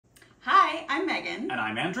Hi, I'm Megan. And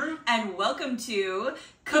I'm Andrew. And welcome to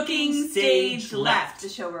Cooking Stage Left, the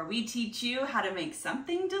show where we teach you how to make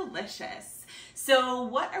something delicious. So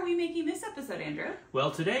what are we making this episode, Andrew?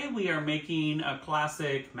 Well, today we are making a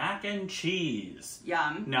classic mac and cheese.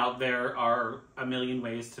 Yum. Now, there are a million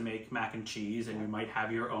ways to make mac and cheese, and you might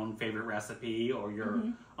have your own favorite recipe or your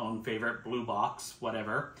own favorite blue box,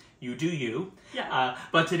 whatever. You do you. Yeah.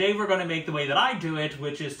 But today we're going to make the way that I do it,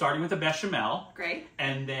 which is starting with a bechamel. Great.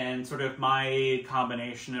 And then sort of my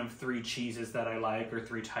combination of 3 cheeses that I like, or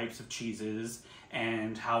 3 types of cheeses,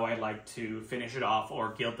 and how I like to finish it off,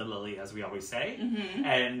 or gild the lily, as we always say.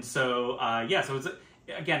 And so, so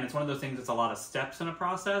it's one of those things, it's a lot of steps in a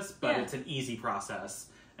process, but it's an easy process.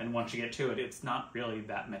 And once you get to it, it's not really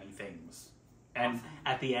that many things. And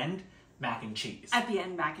at the end, mac and cheese. At the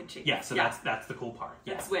end, mac and cheese. Yeah, so that's the cool part.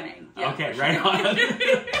 That's winning. Yeah, okay, right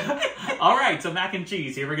on. All right, so mac and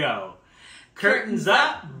cheese, here we go. Curtains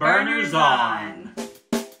up, burners on.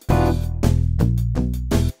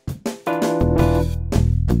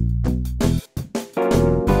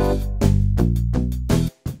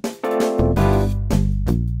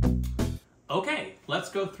 Okay,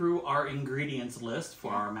 let's go through our ingredients list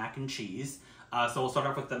for our mac and cheese. So we'll start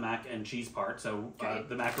off with the mac and cheese part. So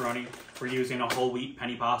the macaroni, we're using a whole wheat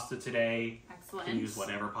penny pasta today. Excellent. You can use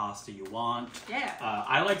whatever pasta you want. Yeah.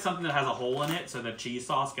 I like something that has a hole in it so the cheese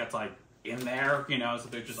sauce gets like in there, you know, so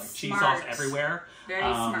there's just like cheese sauce everywhere. Very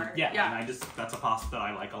smart. Yeah, and that's a pasta that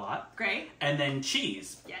I like a lot. Great. And then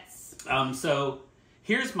cheese. Yes. So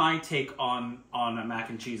here's my take on a mac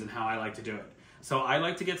and cheese and how I like to do it. So I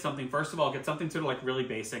like to get something, first of all, get something sort of like really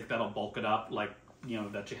basic that'll bulk it up, like, you know,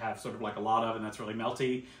 that you have sort of like a lot of and that's really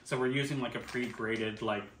melty. So we're using like a pre-grated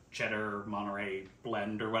like cheddar Monterey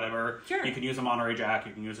blend or whatever. Sure. You can use a Monterey Jack,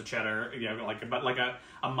 you can use a cheddar, you know, but like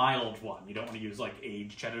a mild one. You don't want to use like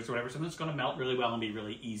aged cheddars or whatever. Something that's going to melt really well and be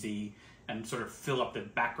really easy and sort of fill up the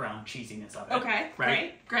background cheesiness of it. Okay,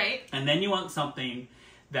 right? Great. And then you want something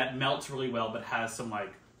that melts really well but has some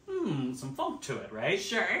like, some funk to it, right?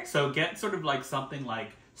 Sure. So get sort of like something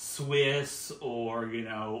like Swiss or, you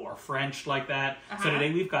know, or French like that. So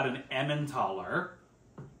today we've got an Emmentaler,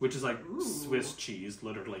 which is like Swiss cheese,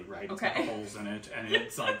 literally, right? It's got holes in it, and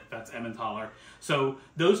it's like, that's Emmentaler. So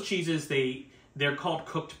those cheeses, they're called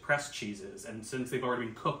cooked pressed cheeses, and since they've already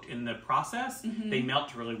been cooked in the process, they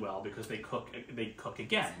melt really well because they cook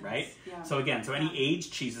again, right? Yeah. So again, any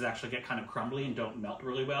aged cheeses actually get kind of crumbly and don't melt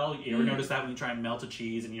really well. You ever notice that when you try and melt a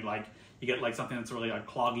cheese and you get like something that's really like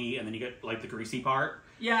cloggy, and then you get like the greasy part?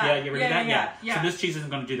 Yeah, you ever do that? Yeah. So this cheese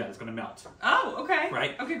isn't going to do that. It's going to melt. Oh, okay.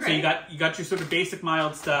 Right? Okay, great. So you got your sort of basic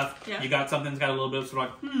mild stuff. Yeah. You got something that's got a little bit of sort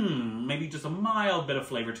of like, maybe just a mild bit of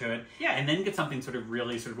flavor to it. Yeah. And then get something sort of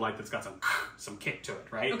really sort of like that's got some kick to it,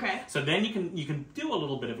 right? Okay. So then you can do a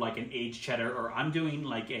little bit of like an aged cheddar, or I'm doing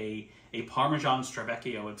like a Parmesan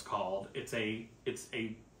Stravecchio, it's called. It's a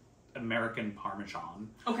American Parmesan.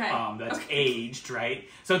 Okay. That's aged, right?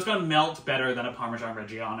 So it's going to melt better than a Parmesan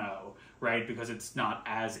Reggiano, right? Because it's not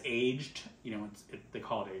as aged. You know, they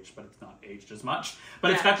call it aged, but it's not aged as much.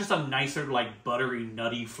 But it's got just a nicer, like, buttery,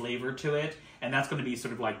 nutty flavor to it. And that's going to be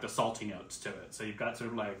sort of like the salty notes to it. So you've got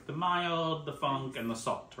sort of like the mild, the funk, and the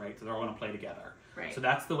salt, right? So they're all going to play together. Right. So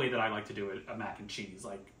that's the way that I like to do it, a mac and cheese.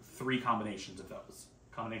 Like 3 combinations of those.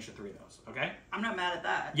 Combination 3 of those, okay? I'm not mad at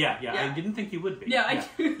that. Yeah. I didn't think you would be. Yeah, I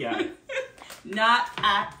do. Yeah. Not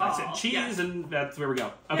at all. That's it. Cheese, and that's where we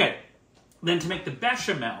go. Okay. Then to make the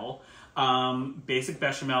bechamel, basic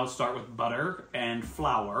bechamel, start with butter and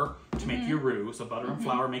flour to make your roux. So butter and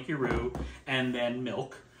flour make your roux, and then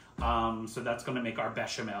milk. So that's going to make our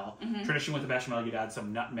bechamel. Tradition with the bechamel, you'd add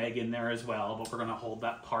some nutmeg in there as well, but we're going to hold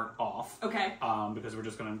that part off. Okay. Because we're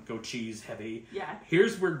just going to go cheese heavy. Yeah.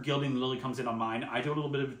 Here's where gilding the lily comes in on mine. I do a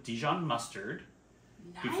little bit of Dijon mustard.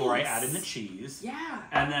 Nice. Before I add in the cheese. Yeah.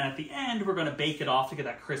 And then at the end, we're going to bake it off to get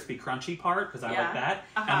that crispy, crunchy part, because I like that.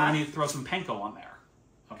 And we're going to throw some panko on there.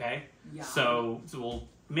 Okay? Yum. So we'll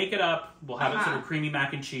make it up. We'll have it sort of creamy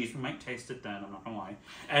mac and cheese. We might taste it then, I'm not going to lie.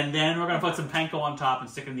 And then we're going to put some panko on top and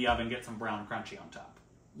stick it in the oven, get some brown crunchy on top.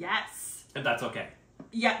 Yes. If that's okay.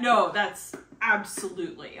 Yeah, no, that's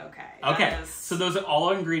absolutely okay. Okay, so those are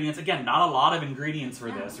all ingredients. Again, not a lot of ingredients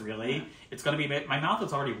for this, really. Yeah. It's going to be... My mouth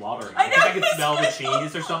is already watering. I know, think I can smell the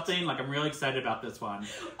cheese or something. Like, I'm really excited about this one.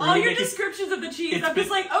 All your descriptions of the cheese, I'm just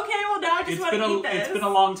like, okay, well, now I just want to eat this. It's been a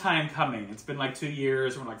long time coming. It's been like 2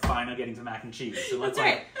 years, and we're like finally getting to mac and cheese. So let's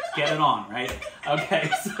get it on, right? Okay,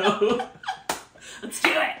 so... Let's do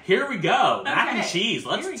it. Here we go. Mac and cheese.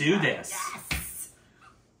 Let's do this. Yes.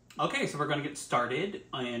 Okay, so we're going to get started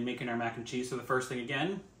in making our mac and cheese. So the first thing,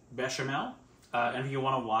 again, bechamel. And if you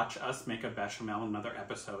want to watch us make a bechamel in another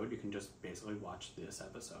episode, you can just basically watch this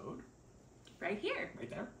episode. Right here. Right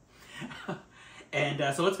there.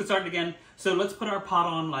 And so let's get started again. So let's put our pot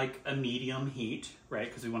on like a medium heat, right?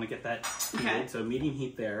 Because we want to get that heated. Okay. So medium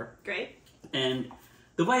heat there. Great. And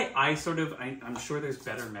the way I sort of, I'm sure there's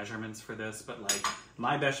better measurements for this, but like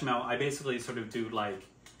my bechamel, I basically sort of do like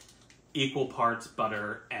equal parts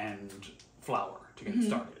butter and flour to get it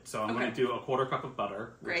started. So I'm going to do a 1/4 cup of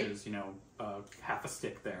butter, which is, you know, half a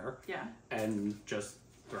stick there. Yeah. And just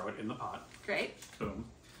throw it in the pot. Great. Boom.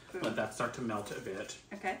 Let that start to melt a bit.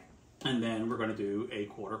 Okay. And then we're going to do a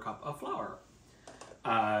 1/4 cup of flour.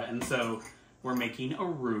 And so we're making a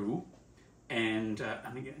roux. And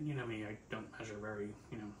again, you know me, I don't measure very,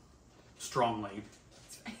 you know, strongly.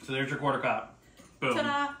 So there's your 1/4 cup. Boom.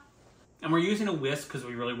 Ta-da! And we're using a whisk because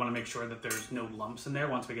we really want to make sure that there's no lumps in there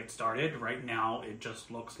once we get started. Right now, it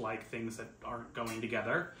just looks like things that aren't going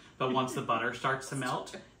together. But once the butter starts to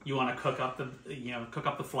melt, you want to cook up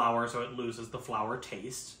the flour so it loses the flour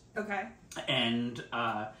taste. Okay. And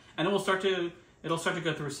it will start to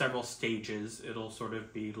go through several stages. It'll sort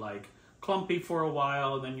of be like clumpy for a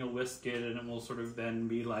while, and then you'll whisk it, and it will sort of then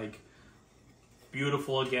be like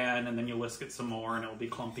beautiful again, and then you'll whisk it some more, and it will be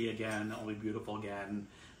clumpy again, and it will be beautiful again.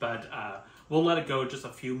 But we'll let it go just a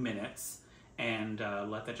few minutes and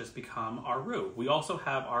let that just become our roux. We also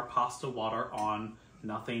have our pasta water on.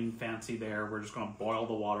 Nothing fancy there. We're just going to boil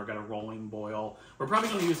the water, got a rolling boil. We're probably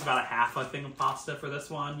going to use about a half a thing of pasta for this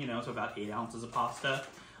one, you know, so about 8 ounces of pasta,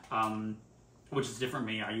 which is different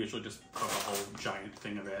from me. I usually just cook a whole giant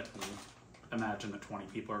thing of it and imagine that 20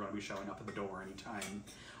 people are going to be showing up at the door anytime.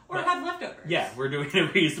 Or have leftovers. Yeah, we're doing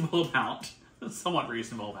a reasonable amount. Somewhat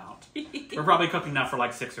reasonable amount. We're probably cooking enough for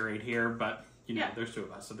like 6 or 8 here, but you know, there's 2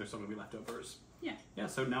 of us, so there's still gonna be leftovers. Yeah. Yeah,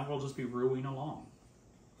 so now we'll just be roux-ing along.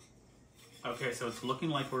 Okay, so it's looking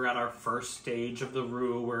like we're at our first stage of the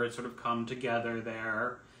roux where it's sort of come together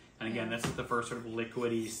there. And again, this is the first sort of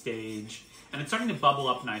liquidy stage. And it's starting to bubble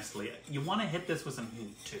up nicely. You want to hit this with some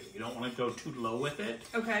heat too. You don't want to go too low with it.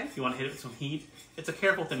 Okay. You want to hit it with some heat. It's a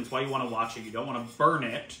careful thing. It's why you want to watch it. You don't want to burn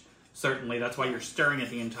it, certainly. That's why you're stirring it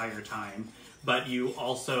the entire time. But you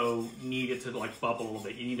also need it to like bubble a little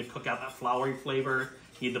bit. You need to cook out that floury flavor.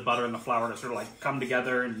 You need the butter and the flour to sort of like come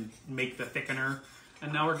together and make the thickener.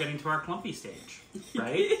 And now we're getting to our clumpy stage,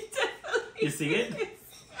 right? You see it?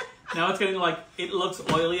 Now it's getting like, it looks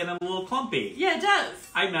oily and a little clumpy. Yeah, it does.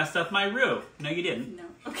 I messed up my roux. No, you didn't. No.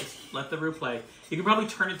 Okay. Let the roux play. You can probably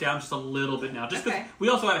turn it down just a little bit now. Just because we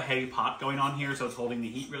also have a heavy pot going on here, so it's holding the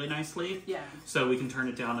heat really nicely. Yeah. So we can turn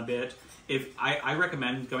it down a bit. If I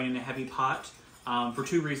recommend going in a heavy pot for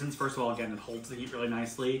 2 reasons. First of all, again, it holds the heat really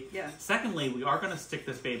nicely. Yeah. Secondly, we are going to stick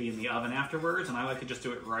this baby in the oven afterwards, and I like to just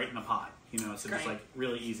do it right in the pot. You know, so just like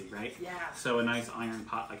really easy, right? Yeah. So a nice iron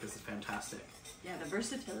pot like this is fantastic. Yeah, the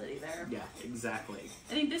versatility there. Yeah, exactly.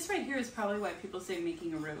 I think this right here is probably why people say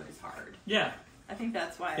making a roux is hard. Yeah. I think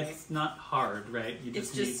that's why. It's not hard, right? You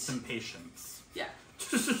just need some patience. Yeah.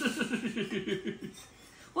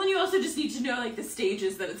 Well, and you also just need to know like the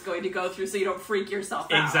stages that it's going to go through so you don't freak yourself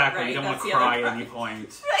out. Exactly. Right? You don't That's want to cry at any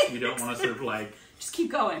point. Right. You don't want to sort of like... Just keep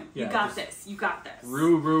going. Yeah, you got this. You got this.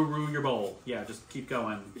 Roux your bowl. Yeah, just keep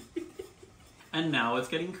going. And now it's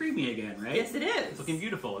getting creamy again, right? Yes, it is. It's looking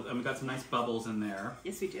beautiful. And we've got some nice bubbles in there.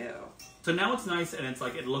 Yes, we do. So now it's nice and it's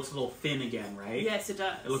like, it looks a little thin again, right? Yes, it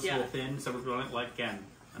does. It looks a little thin, so we're going to, like, again,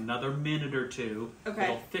 another minute or 2. Okay.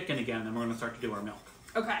 It'll thicken again, and then we're going to start to do our milk.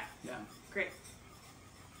 Okay. Yeah. Great.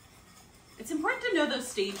 It's important to know those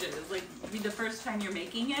stages, like the first time you're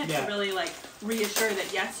making it, to really like reassure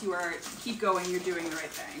that yes, you are, keep going, you're doing the right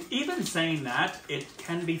thing. Even saying that, it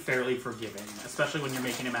can be fairly forgiving, especially when you're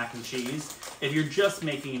making a mac and cheese. If you're just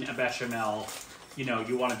making a bechamel, you know,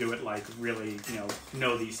 you want to do it like really, you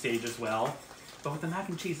know these stages well. But with the mac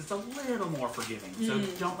and cheese, it's a little more forgiving. So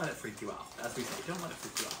don't let it freak you out. As we say, don't let it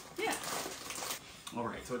freak you out. Yeah. All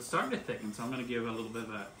right, so it's starting to thicken, so I'm going to give a little bit of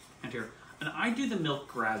a hint here. And I do the milk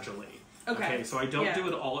gradually. Okay, so I don't do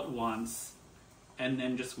it all at once, and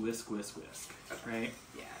then just whisk, whisk, whisk, right?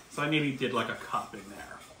 Yeah. So I maybe did like a cup in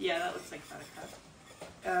there. Yeah, that looks like about a cup.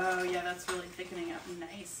 Oh, yeah, that's really thickening up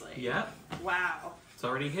nicely. Yep. Wow. It's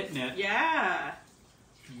already hitting it. Yeah.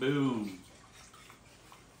 Boom.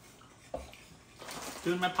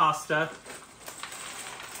 Doing my pasta.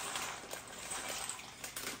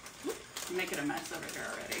 I'm making a mess over here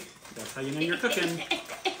already. That's how you know you're cooking.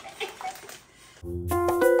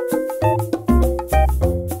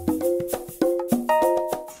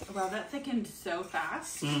 Wow, that thickened so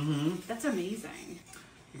fast. Mm-hmm. That's amazing.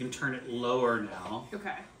 You can turn it lower now.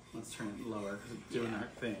 Okay. Let's turn it lower because it's doing our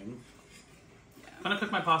thing. Yeah. I'm going to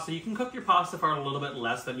cook my pasta. You can cook your pasta for a little bit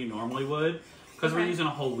less than you normally would. Because we're using a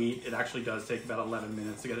whole wheat, it actually does take about 11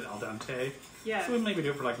 minutes to get it al dente. Yeah. So we maybe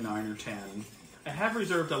do it for like 9 or 10. I have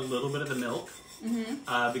reserved a little bit of the milk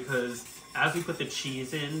because as we put the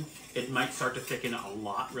cheese in, it might start to thicken a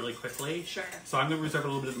lot really quickly. Sure. So I'm going to reserve a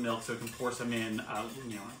little bit of the milk so we can pour some in,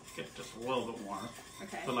 get just a little bit more.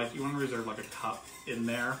 Okay. But like you want to reserve like a cup in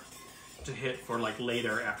there to hit for like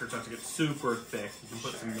later after it starts to get super thick. You can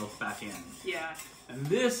put some milk back in. Yeah. And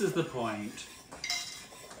this is the point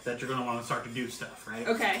that you're going to want to start to do stuff, right?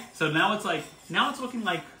 Okay. So now it's looking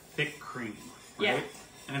like thick cream, right? Yeah.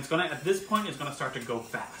 And it's going to, at this point, it's going to start to go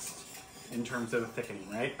fast in terms of the thickening,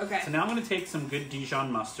 right? Okay. So now I'm going to take some good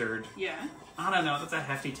Dijon mustard. Yeah. I don't know, that's a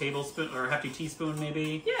hefty tablespoon or a hefty teaspoon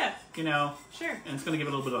maybe. Yeah. You know. Sure. And it's going to give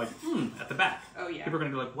it a little bit of like, at the back. Oh, yeah. People are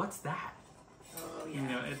going to be like, what's that? Oh, yeah. You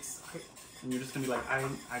know, and you're just going to be like,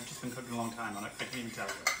 I've just been cooking a long time. I can't even tell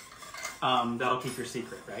you. That'll keep your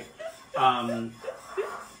secret, right?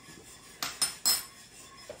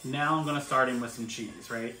 Now I'm going to start in with some cheese,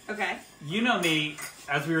 right? Okay. You know me,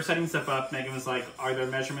 as we were setting stuff up, Megan was like, are there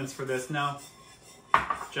measurements for this? No.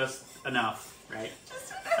 Just enough, right?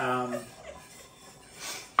 Just enough.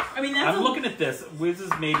 I mean, I'm looking at this. This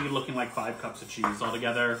is maybe looking like 5 cups of cheese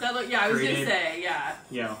altogether. I was going to say, yeah.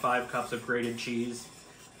 Yeah, 5 cups of grated cheese.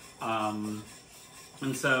 And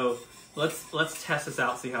so let's test this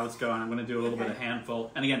out, see how it's going. I'm going to do a little bit of handful.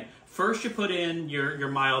 And again, first you put in your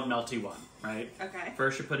mild melty one, right? Okay.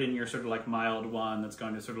 First you put in your sort of like mild one that's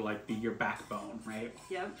going to sort of like be your backbone, right?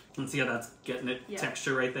 Yep. And see how that's getting it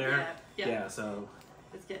texture right there? Yeah. Yeah, so.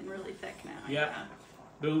 It's getting really thick now. Yep. Yeah.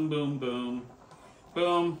 Boom, boom, boom.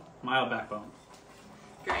 Boom. Mild backbone.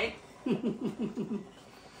 Great. And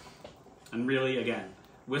really, again,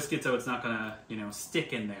 whisk it so it's not gonna,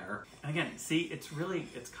 stick in there. And again, see, it's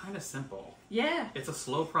kind of simple. Yeah. It's a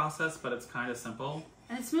slow process, but it's kind of simple.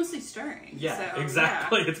 And it's mostly stirring. Yeah, so,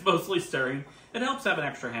 exactly. Yeah. It's mostly stirring. It helps to have an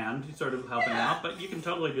extra hand, sort of helping out, but you can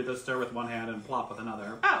totally do this stir with one hand and plop with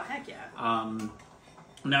another. Oh, heck yeah.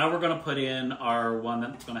 Now we're going to put in our one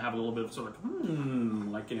that's going to have a little bit of sort of,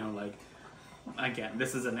 again,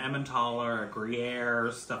 this is an Emmentaler, a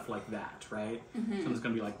Gruyere, stuff like that, right? Mm-hmm. So it's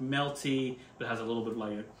going to be like melty, but it has a little bit of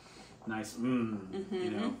like a nice,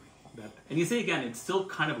 that. And you see, again, it's still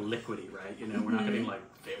kind of liquidy, right? We're not getting like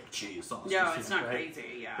thick cheese sauce. No, it's not right?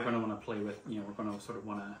 crazy, yeah. We're going to want to play with, we're going to sort of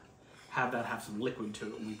want to have some liquid to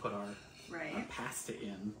it when we put our pasta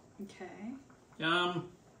in. Okay.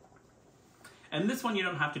 And this one you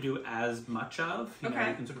don't have to do as much of. You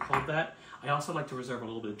can sort of hold that. I also like to reserve a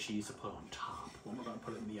little bit of cheese to put on top when we're going to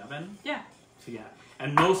put it in the oven. Yeah. So yeah.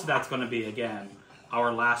 And most of that's going to be, again,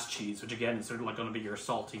 our last cheese, which again is sort of like going to be your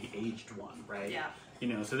salty aged one, right? Yeah.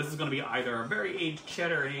 So this is going to be either a very aged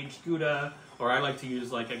cheddar, an aged Gouda, or I like to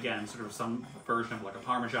use like, again, sort of some version of like a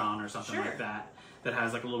Parmesan or something like that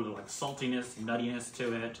has like a little bit of like saltiness, nuttiness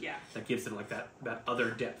to it. Yeah. That gives it like that other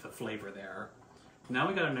depth of flavor there. Now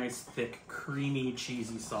we got a nice, thick, creamy,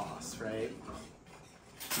 cheesy sauce, right?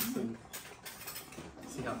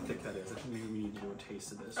 See how thick that is. I think maybe we need to do a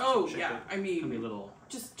taste of this. Oh, yeah. I mean, it's gonna be a little.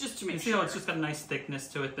 Just to make sure. See how it's just got a nice thickness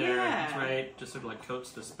to it there, yeah. right? Just sort of like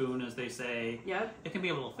coats the spoon, as they say. Yep. It can be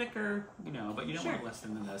a little thicker, but you don't want it less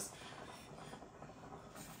than this.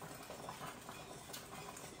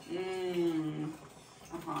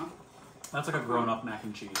 That's like a grown-up mac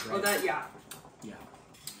and cheese, right? Oh, yeah. Yeah.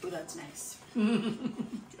 Oh, that's nice.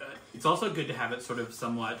 It's also good to have it sort of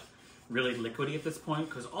somewhat really liquidy at this point,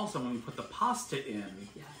 because also when we put the pasta in,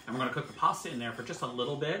 and we're going to cook the pasta in there for just a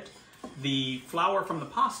little bit, the flour from the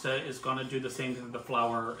pasta is going to do the same thing that the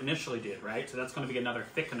flour initially did, right? So that's going to be another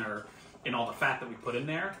thickener in all the fat that we put in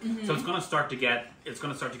there. Mm-hmm. So it's going to start to get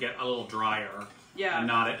a little drier, and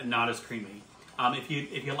not as creamy. If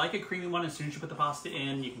you like a creamy one, as soon as you put the pasta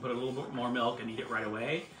in, you can put a little bit more milk and eat it right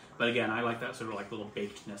away. But again, I like that sort of like little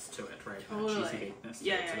bakedness to it, right? Totally. That cheesy bakedness to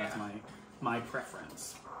it. So that's my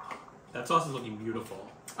preference. That sauce is looking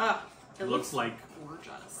beautiful. Oh, it looks like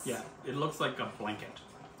gorgeous. Yeah, it looks like a blanket.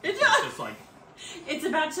 It does. It's like it's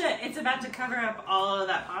about to cover up all of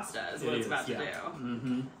that pasta. Is what it's about to do.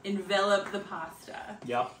 Mm-hmm. Envelop the pasta.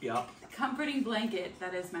 Yep. The comforting blanket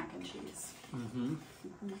that is mac and cheese. Mm-hmm.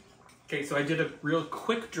 Mm-hmm. Okay, so I did a real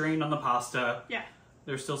quick drain on the pasta. Yeah.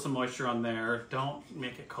 There's still some moisture on there. Don't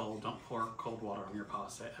make it cold. Don't pour cold water on your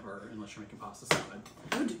pasta ever, unless you're making pasta salad.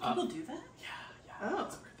 Oh, do people do that? Yeah. Oh,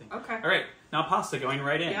 that's a weird thing. Okay. All right, now pasta going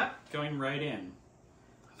right in. Yep. Going right in.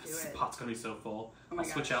 Do This it. pot's gonna be so full. Oh my I'll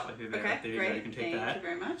switch out with you there. Okay, There you great. go. You can take that. Thank you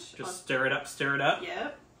very much. Just stir it up. Stir it up.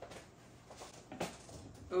 Yep.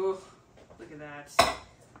 Oh, look at that.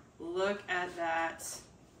 Look at that.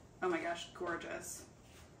 Oh my gosh, gorgeous.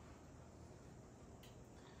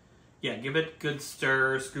 Yeah, give it a good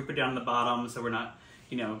stir. Scoop it down the bottom so we're not,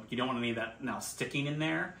 you don't want any of that now sticking in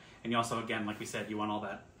there. And you also, again, like we said, you want all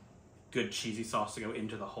that good cheesy sauce to go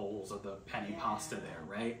into the holes of the penne pasta there,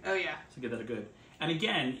 right? Oh, yeah. So give that a good... And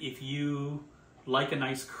again, if you like a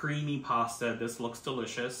nice creamy pasta, this looks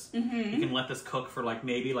delicious. Mm-hmm. You can let this cook for like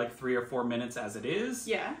maybe like 3 or 4 minutes as it is.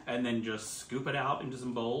 Yeah. And then just scoop it out into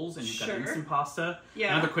some bowls and you've got Sure. instant pasta.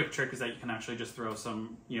 Yeah. Another quick trick is that you can actually just throw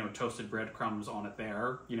some, you know, toasted breadcrumbs on it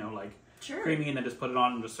there, you know, like Sure. creamy, and then just put it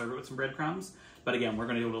on and just serve it with some breadcrumbs. But again, we're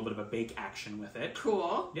going to do a little bit of a bake action with it.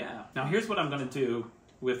 Cool. Yeah. Now here's what I'm going to do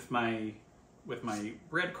with my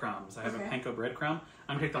breadcrumbs. I have a panko breadcrumb.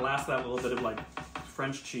 I'm going to take the last of that little bit of like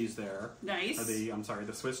French cheese there. Nice. Or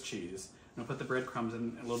the Swiss cheese. I'm going to put the breadcrumbs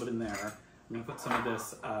in a little bit in there. I'm going to put some of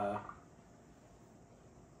this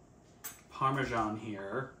Parmesan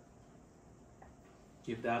here.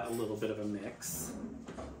 Give that a little bit of a mix.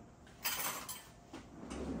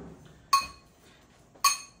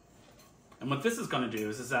 And what this is going to do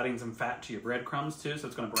is it's adding some fat to your breadcrumbs too, so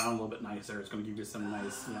it's going to brown a little bit nicer. It's going to give you some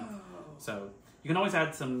nice, you know. So you can always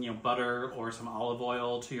add some, you know, butter or some olive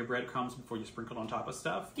oil to your breadcrumbs before you sprinkle it on top of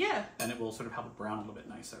stuff. Yeah. And it will sort of help it brown a little bit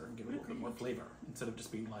nicer and give it a little bit more flavor instead of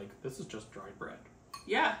just being like, this is just dried bread.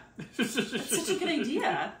 Yeah. That's such a good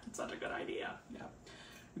idea. It's such a good idea. Yeah.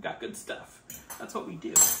 We got good stuff. That's what we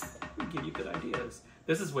do. We give you good ideas.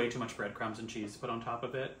 This is way too much breadcrumbs and cheese to put on top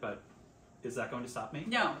of it, but is that going to stop me?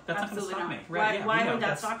 No, that's absolutely not going to stop not. me. Right, Why would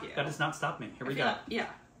that stop you? That does not stop me. Here we go.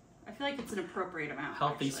 I feel like it's an appropriate amount.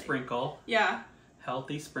 Healthy actually. sprinkle. Yeah.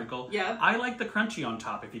 Healthy sprinkle. Yeah. I like the crunchy on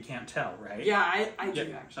top, if you can't tell, right? Yeah, I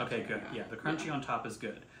do actually. Okay, good. Yeah, the crunchy on top is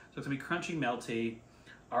good. So it's going to be crunchy, melty.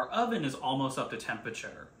 Our oven is almost up to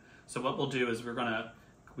temperature. So what we'll do is we got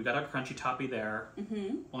our crunchy toppy there.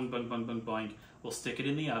 Mm-hmm. Boing, boing, boing, boing, boing. We'll stick it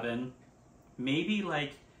in the oven. Maybe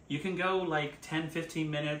like, you can go like 10,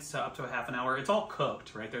 15 minutes to up to a half an hour. It's all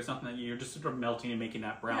cooked, right? There's nothing that you're just sort of melting and making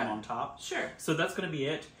that brown on top. Sure. So that's going to be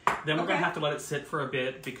it. Then we're going to have to let it sit for a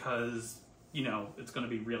bit because, you know, it's going to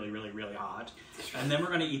be really, really, really hot. And then we're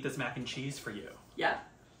going to eat this mac and cheese for you. Yeah.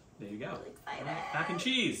 There you go. Really excited. Mac and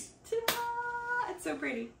cheese. Ta-da! It's so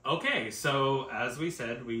pretty. Okay, so as we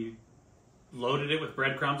said, we loaded it with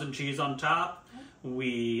breadcrumbs and cheese on top.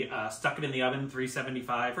 We stuck it in the oven,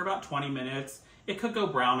 375, for about 20 minutes. It could go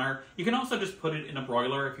browner. You can also just put it in a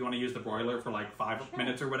broiler if you want to use the broiler for like 5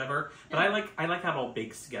 minutes or whatever. But I like how it all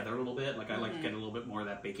bakes together a little bit. Like I like to get a little bit more of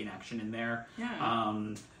that baking action in there. Yeah.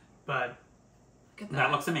 But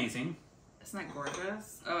that looks amazing. Isn't that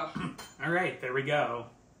gorgeous? Oh. All right, there we go.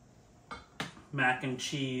 Mac and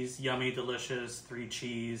cheese, yummy, delicious, 3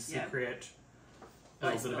 cheese, secret, a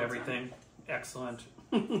little bit of everything. Excellent.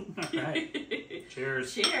 All right.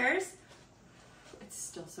 Cheers. Cheers. It's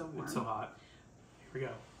still so warm. It's so hot. Here we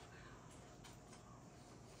go.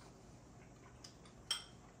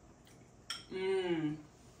 Mmm.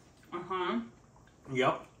 Uh-huh.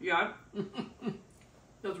 Yep. Yep.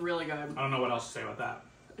 That's really good. I don't know what else to say about that.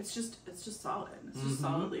 It's just solid. It's just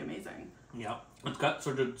solidly amazing. Yep. It's got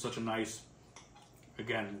such a nice,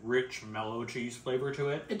 again, rich, mellow cheese flavor to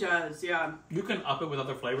it. It does, yeah. You can up it with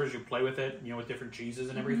other flavors. You play with it, you know, with different cheeses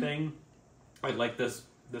and everything. I like this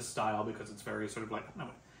style because it's very sort of like, I don't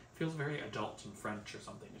know, it feels very adult and French or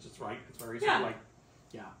something. It's just right. It's very sort of like,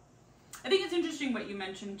 yeah. I think it's interesting what you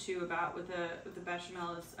mentioned too about with the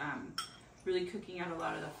bechamel is really cooking out a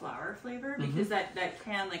lot of the flour flavor, because that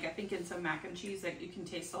can, like, I think in some mac and cheese, like, you can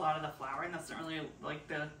taste a lot of the flour, and that's not really like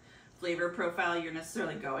the flavor profile you're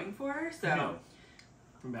necessarily going for. So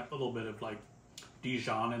that little bit of like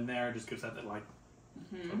Dijon in there just gives that like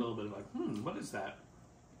a little bit of like, what is that?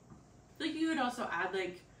 Like, you would also add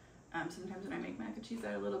like sometimes when I make mac and cheese, I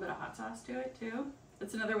add a little bit of hot sauce to it too.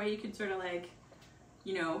 That's another way you could sort of like,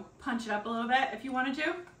 you know, punch it up a little bit if you wanted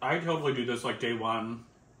to. I totally do this like day 1.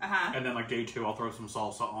 Uh-huh. And then like day 2, I'll throw some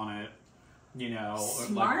salsa on it, you know.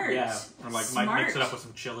 Smart. Or, like, or like might mix it up with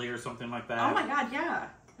some chili or something like that. Oh my god, yeah.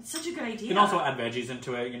 It's such a good idea. You can also add veggies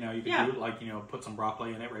into it, you know. You can do like, you know, put some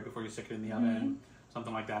broccoli in it right before you stick it in the oven.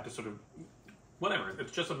 Something like that to sort of, whatever.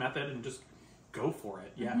 It's just a method and just go for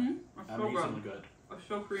it. Yeah. Amazingly good. It's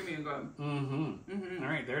so creamy and good. All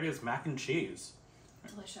right, there it is, mac and cheese.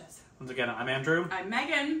 Delicious. Once again, I'm Andrew. I'm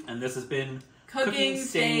Megan. And this has been Cooking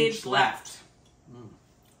Stage Left. I'm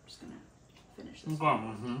just going to finish this.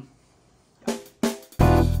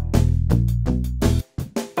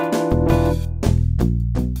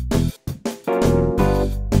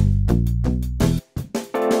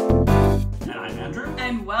 And I'm Andrew.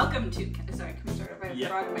 And welcome to... Sorry, can we start over? I have a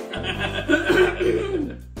frog in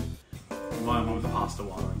my throat. Well, I'm with the pasta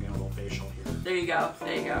water. I'm getting a little facial here. There you go.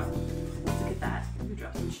 There you go. Look at that. We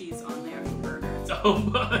drop some cheese on there for burgers. Oh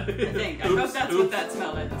my! I think. I hope that's what that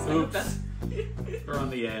smell is. Oops. We're on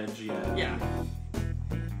the edge, yeah. Yeah.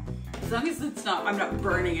 As long as it's not, I'm not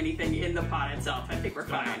burning anything in the pot itself, I think we're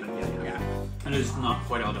fine. Yeah. And it's not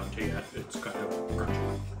quite al dente yet. It's kind of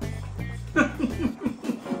crunchy.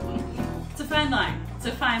 It's a fine line. It's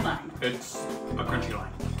a fine line. It's a crunchy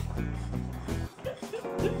line.